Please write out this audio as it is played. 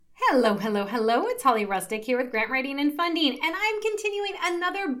Hello, hello, hello. It's Holly Rustick here with Grant Writing and Funding, and I'm continuing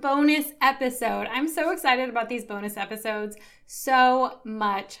another bonus episode. I'm so excited about these bonus episodes. So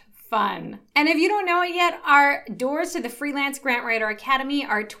much fun. And if you don't know it yet, our doors to the Freelance Grant Writer Academy,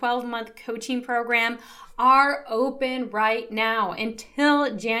 our 12-month coaching program, are open right now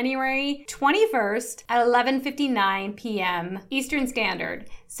until January 21st at 11:59 p.m. Eastern Standard.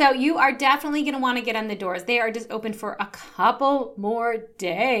 So you are definitely going to want to get on the doors. They are just open for a couple more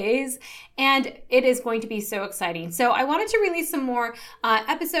days, and it is going to be so exciting. So I wanted to release some more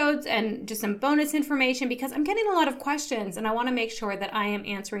episodes and just some bonus information because I'm getting a lot of questions, and I want to make sure that I am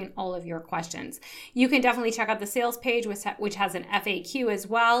answering all of your questions. You can definitely check out the sales page, which has an FAQ as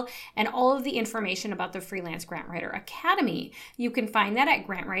well, and all of the information about the Freelance Grant Writer Academy. You can find that at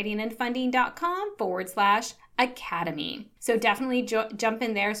grantwritingandfunding.com/academy. So definitely jump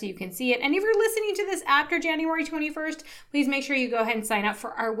in there so you can see it. And if you're listening to this after January 21st, please make sure you go ahead and sign up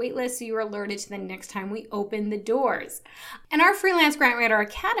for our waitlist so you are alerted to the next time we open the doors. And our Freelance Grant Writer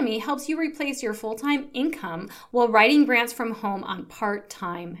Academy helps you replace your full-time income while writing grants from home on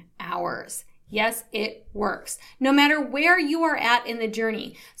part-time hours. Yes, it works, no matter where you are at in the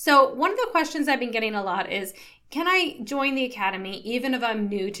journey. So one of the questions I've been getting a lot is, can I join the Academy even if I'm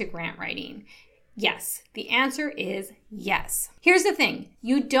new to grant writing? Yes, the answer is yes. Here's the thing.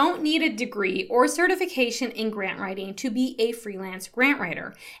 You don't need a degree or certification in grant writing to be a freelance grant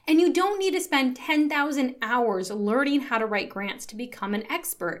writer. And you don't need to spend 10,000 hours learning how to write grants to become an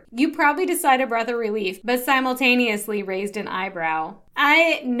expert. You probably just sighed a breath of relief, but simultaneously raised an eyebrow.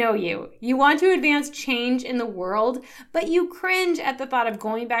 I know you. You want to advance change in the world, but you cringe at the thought of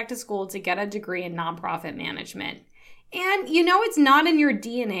going back to school to get a degree in nonprofit management. And you know it's not in your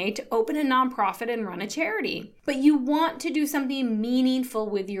DNA to open a nonprofit and run a charity, but you want to do something meaningful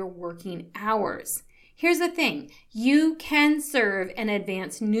with your working hours. Here's the thing, you can serve and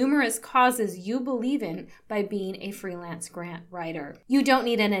advance numerous causes you believe in by being a freelance grant writer. You don't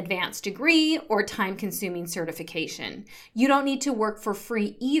need an advanced degree or time-consuming certification. You don't need to work for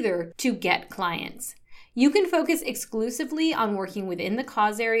free either to get clients. You can focus exclusively on working within the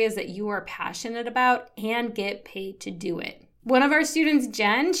cause areas that you are passionate about and get paid to do it. One of our students,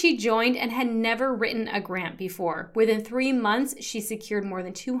 Jen, she joined and had never written a grant before. Within 3 months, she secured more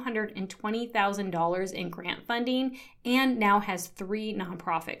than $220,000 in grant funding and now has 3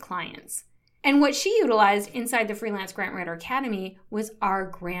 nonprofit clients. And what she utilized inside the Freelance Grant Writer Academy was our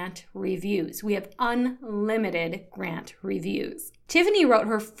grant reviews. We have unlimited grant reviews. Tiffany wrote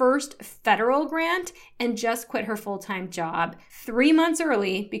her first federal grant and just quit her full-time job 3 months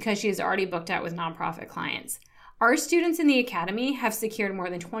early because she is already booked out with nonprofit clients. Our students in the Academy have secured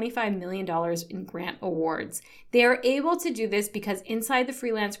more than $25 million in grant awards. They are able to do this because inside the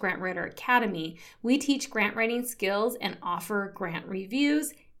Freelance Grant Writer Academy, we teach grant writing skills and offer grant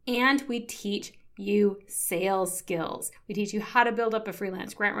reviews, and we teach you sales skills. We teach you how to build up a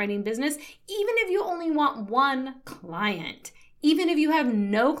freelance grant writing business, even if you only want 1 client. Even if you have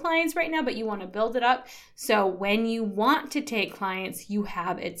no clients right now, but you want to build it up. So when you want to take clients, you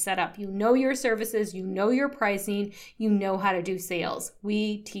have it set up. You know your services, you know your pricing, you know how to do sales.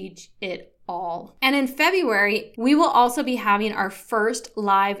 We teach it all. And in February, we will also be having our first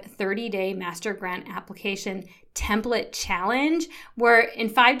live 30-day master grant application template challenge, where in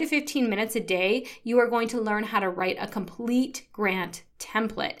 5 to 15 minutes a day, you are going to learn how to write a complete grant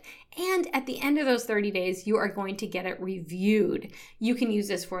template. And at the end of those 30 days, you are going to get it reviewed. You can use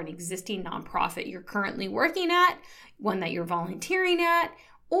this for an existing nonprofit you're currently working at, one that you're volunteering at,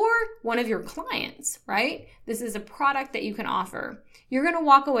 or one of your clients, right? This is a product that you can offer. You're going to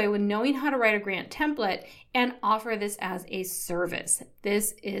walk away with knowing how to write a grant template and offer this as a service.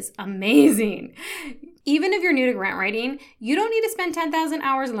 This is amazing. Even if you're new to grant writing, you don't need to spend 10,000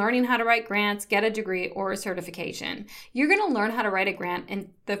 hours learning how to write grants, get a degree, or a certification. You're going to learn how to write a grant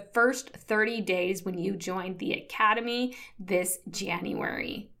in the first 30 days when you join the Academy this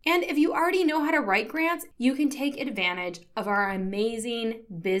January. And if you already know how to write grants, you can take advantage of our amazing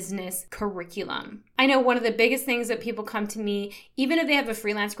business curriculum. I know one of the biggest things that people come to me, even if they have a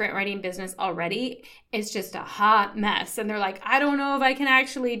freelance grant writing business already, it's just a hot mess. And they're like, I don't know if I can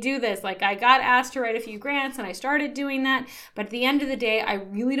actually do this. Like, I got asked to write a few grants and I started doing that. But at the end of the day, I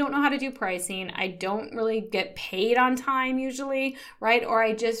really don't know how to do pricing. I don't really get paid on time usually, right? Or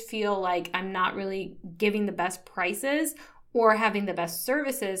I just feel like I'm not really giving the best prices or having the best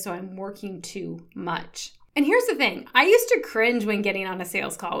services, so I'm working too much. And here's the thing, I used to cringe when getting on a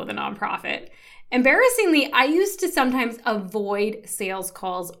sales call with a nonprofit. Embarrassingly, I used to sometimes avoid sales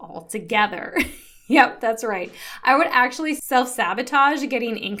calls altogether. Yep, that's right. I would actually self-sabotage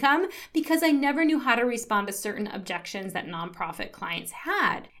getting income because I never knew how to respond to certain objections that nonprofit clients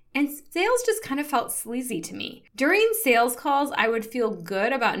had. And sales just kind of felt sleazy to me. During sales calls, I would feel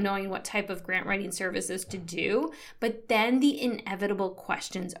good about knowing what type of grant writing services to do, but then the inevitable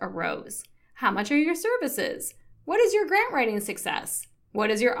questions arose. How much are your services? What is your grant writing success? What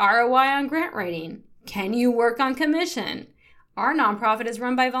is your ROI on grant writing? Can you work on commission? Our nonprofit is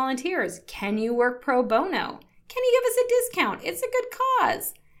run by volunteers. Can you work pro bono? Can you give us a discount? It's a good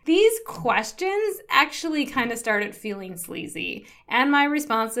cause. These questions actually kind of started feeling sleazy, and my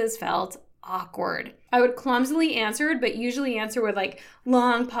responses felt awkward. I would clumsily answer, but usually answer with like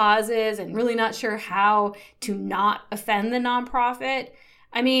long pauses and really not sure how to not offend the nonprofit.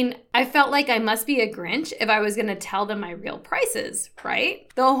 I mean, I felt like I must be a Grinch if I was going to tell them my real prices, right?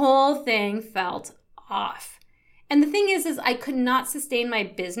 The whole thing felt off. And the thing is I could not sustain my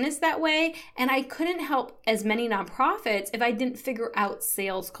business that way, and I couldn't help as many nonprofits if I didn't figure out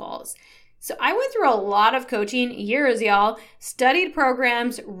sales calls. So I went through a lot of coaching years, y'all, studied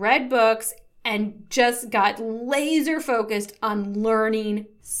programs, read books, and just got laser focused on learning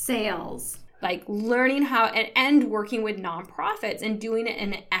sales. Like learning how and working with nonprofits and doing it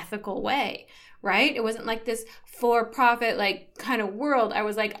in an ethical way, right? It wasn't like this for-profit like kind of world. I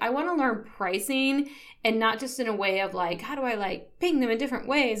was like, I want to learn pricing, and not just in a way of like, how do I like ping them in different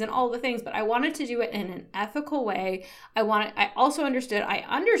ways and all the things, but I wanted to do it in an ethical way. I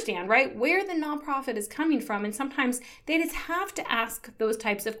understand, right, where the nonprofit is coming from. And sometimes they just have to ask those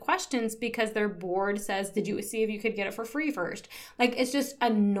types of questions because their board says, did you see if you could get it for free first? Like it's just a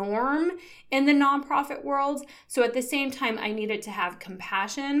norm in the nonprofit world. So at the same time, I needed to have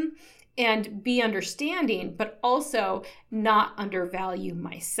compassion and be understanding, but also not undervalue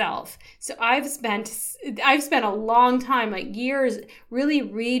myself. So I've spent a long time, like years, really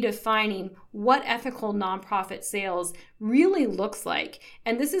redefining what ethical nonprofit sales really looks like.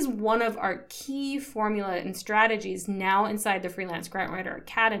 And this is one of our key formula and strategies now inside the Freelance Grant Writer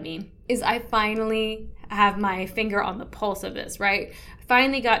Academy, is I finally have my finger on the pulse of this, right?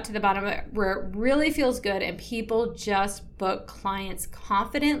 Finally got to the bottom of it where it really feels good and people just book clients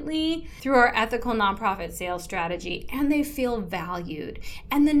confidently through our ethical nonprofit sales strategy, and they feel valued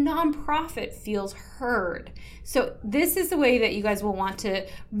and the nonprofit feels heard. So this is the way that you guys will want to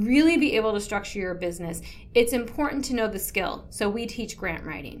really be able to structure your business. It's important to know the skill. So we teach grant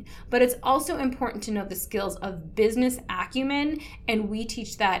writing, but it's also important to know the skills of business acumen, and we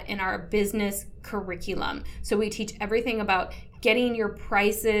teach that in our business curriculum. So we teach everything about getting your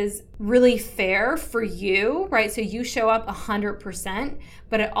prices really fair for you, right? So you show up 100%,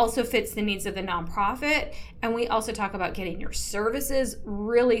 but it also fits the needs of the nonprofit. And we also talk about getting your services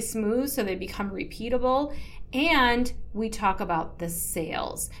really smooth so they become repeatable. And we talk about the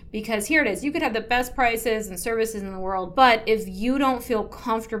sales, because here it is. You could have the best prices and services in the world, but if you don't feel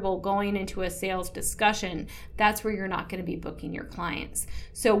comfortable going into a sales discussion, that's where you're not going to be booking your clients.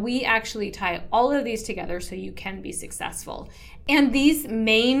 So we actually tie all of these together so you can be successful. And these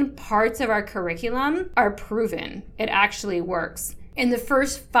main parts of our curriculum are proven. It actually works. In the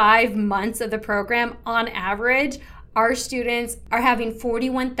first 5 months of the program, on average, our students are having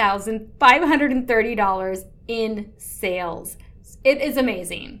 $41,530 in sales. It is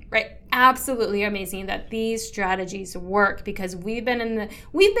amazing, right? Absolutely amazing that these strategies work, because we've been in it.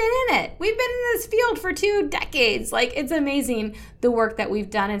 We've been in this field for 2 decades. Like, it's amazing the work that we've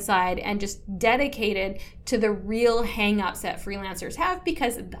done inside and just dedicated to the real hangups that freelancers have,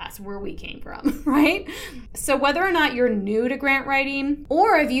 because that's where we came from, right? So whether or not you're new to grant writing,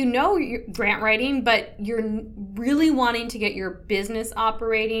 or if you know you're grant writing, but you're really wanting to get your business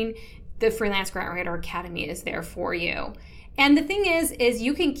operating, the Freelance Grant Writer Academy is there for you. And the thing is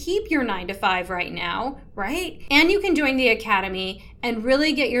you can keep your 9-to-5 right now, right? And you can join the academy and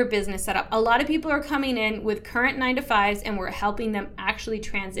really get your business set up. A lot of people are coming in with current 9-to-5s, and we're helping them actually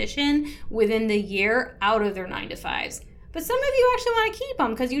transition within the year out of their 9-to-5s. But some of you actually want to keep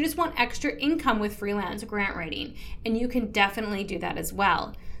them because you just want extra income with freelance grant writing, and you can definitely do that as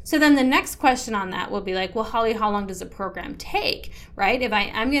well. So then the next question on that will be like, well, Holly, how long does a program take, right? If I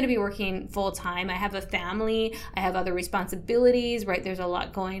am going to be working full time, I have a family, I have other responsibilities, right? There's a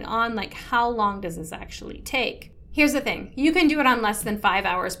lot going on. Like, how long does this actually take? Here's the thing. You can do it on less than 5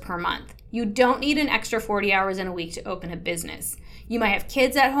 hours per month. You don't need an extra 40 hours in a week to open a business. You might have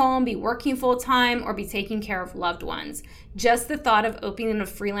kids at home, be working full time, or be taking care of loved ones. Just the thought of opening a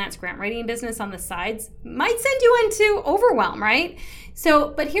freelance grant writing business on the sides might send you into overwhelm, right?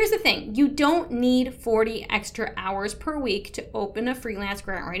 But here's the thing. You don't need 40 extra hours per week to open a freelance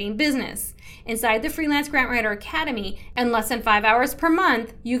grant writing business. Inside the Freelance Grant Writer Academy, in less than 5 hours per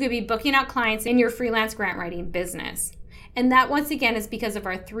month, you could be booking out clients in your freelance grant writing business. And that, once again, is because of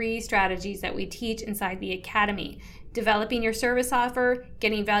our 3 strategies that we teach inside the academy. developing your service offer,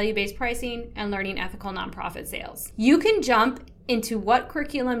 getting value-based pricing, and learning ethical nonprofit sales. You can jump into what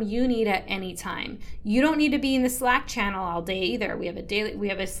curriculum you need at any time. You don't need to be in the Slack channel all day either. We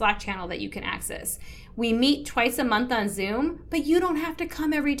have a Slack channel that you can access. We meet twice a month on Zoom, but you don't have to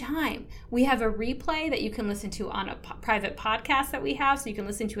come every time. We have a replay that you can listen to on a private podcast that we have, so you can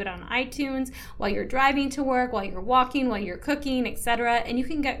listen to it on iTunes while you're driving to work, while you're walking, while you're cooking, etc. And you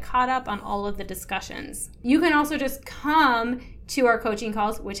can get caught up on all of the discussions. You can also just come to our coaching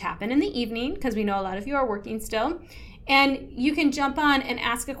calls, which happen in the evening, because we know a lot of you are working still. And you can jump on and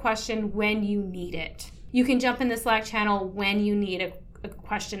ask a question when you need it. You can jump in the Slack channel when you need a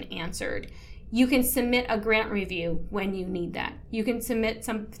question answered. You can submit a grant review when you need that. You can submit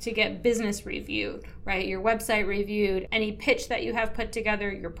some to get business reviewed, right? Your website reviewed, any pitch that you have put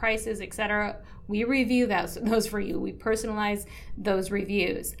together, your prices, etc. We review those for you. We personalize those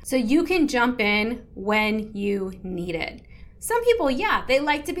reviews. So you can jump in when you need it. Some people, they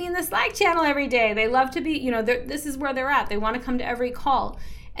like to be in the Slack channel every day. They love to be, this is where they're at. They want to come to every call.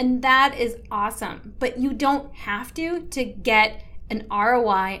 And that is awesome. But you don't have to get an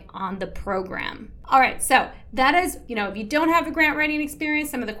ROI on the program. All right, so that is, if you don't have a grant writing experience,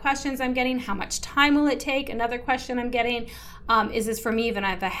 some of the questions I'm getting, how much time will it take? Another question I'm getting, is this for me even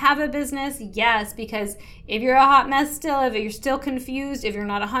if I have a business? Yes, because if you're a hot mess still, if you're still confused, if you're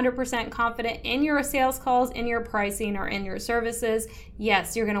not 100% confident in your sales calls, in your pricing, or in your services,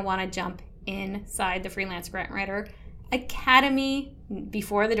 yes, you're gonna wanna jump inside the Freelance Grant Writer Academy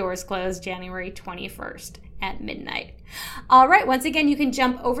before the doors close January 21st. At midnight. All right, once again, you can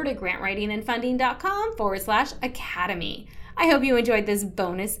jump over to grantwritingandfunding.com/academy. I hope you enjoyed this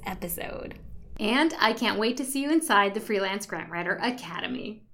bonus episode. And I can't wait to see you inside the Freelance Grant Writer Academy.